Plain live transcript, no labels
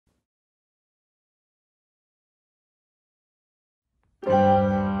Nobody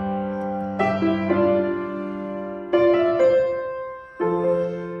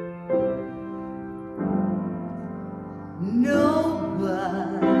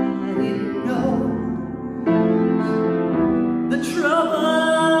knows the trouble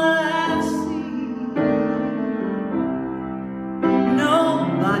I've seen.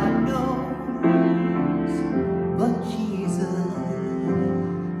 Nobody knows but Jesus.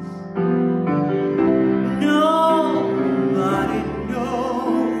 Nobody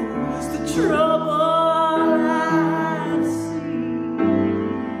knows the trouble I've seen.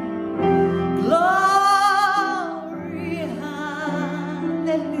 Glory,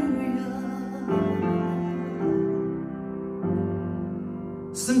 hallelujah.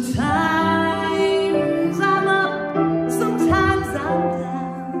 Sometimes I'm up, sometimes I'm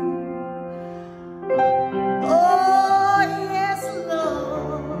down. Oh, yes,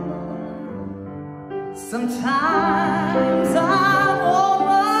 Lord. Sometimes I'm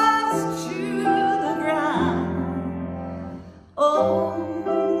almost to the ground. Oh,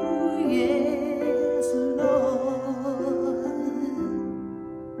 yes, Lord.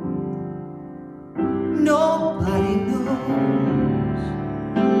 Nobody knows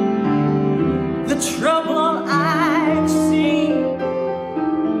the trouble I've seen.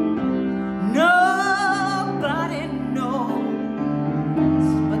 Nobody knows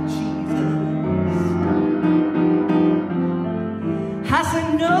but Jesus. I said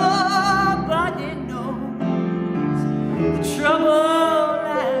nobody knows the trouble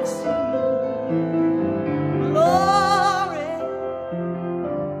I've seen. Glory,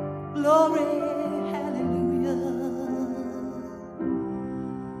 glory, hallelujah.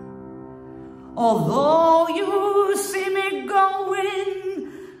 Although you see me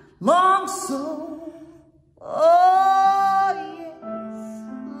going long so, oh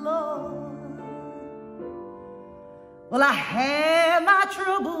yes, Lord. Well, I have my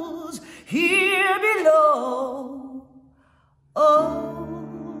troubles here below.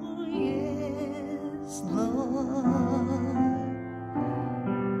 Oh yes, Lord.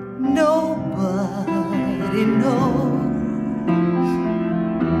 Nobody knows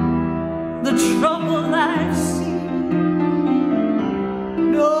the trouble I've seen.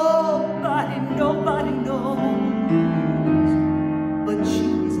 Nobody knows but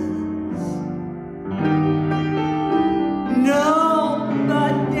Jesus.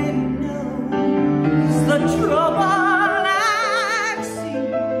 Nobody knows the trouble I've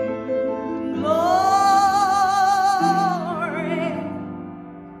seen. Glory,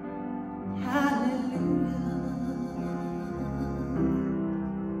 hallelujah.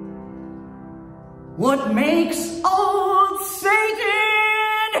 What makes old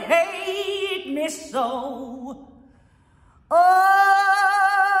Satan hate me so?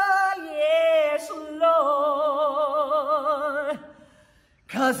 Oh, yes, Lord.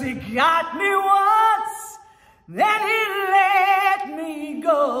 'Cause he got me once, then he let me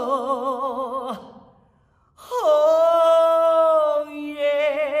go. Oh,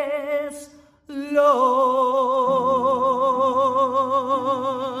 yes, Lord.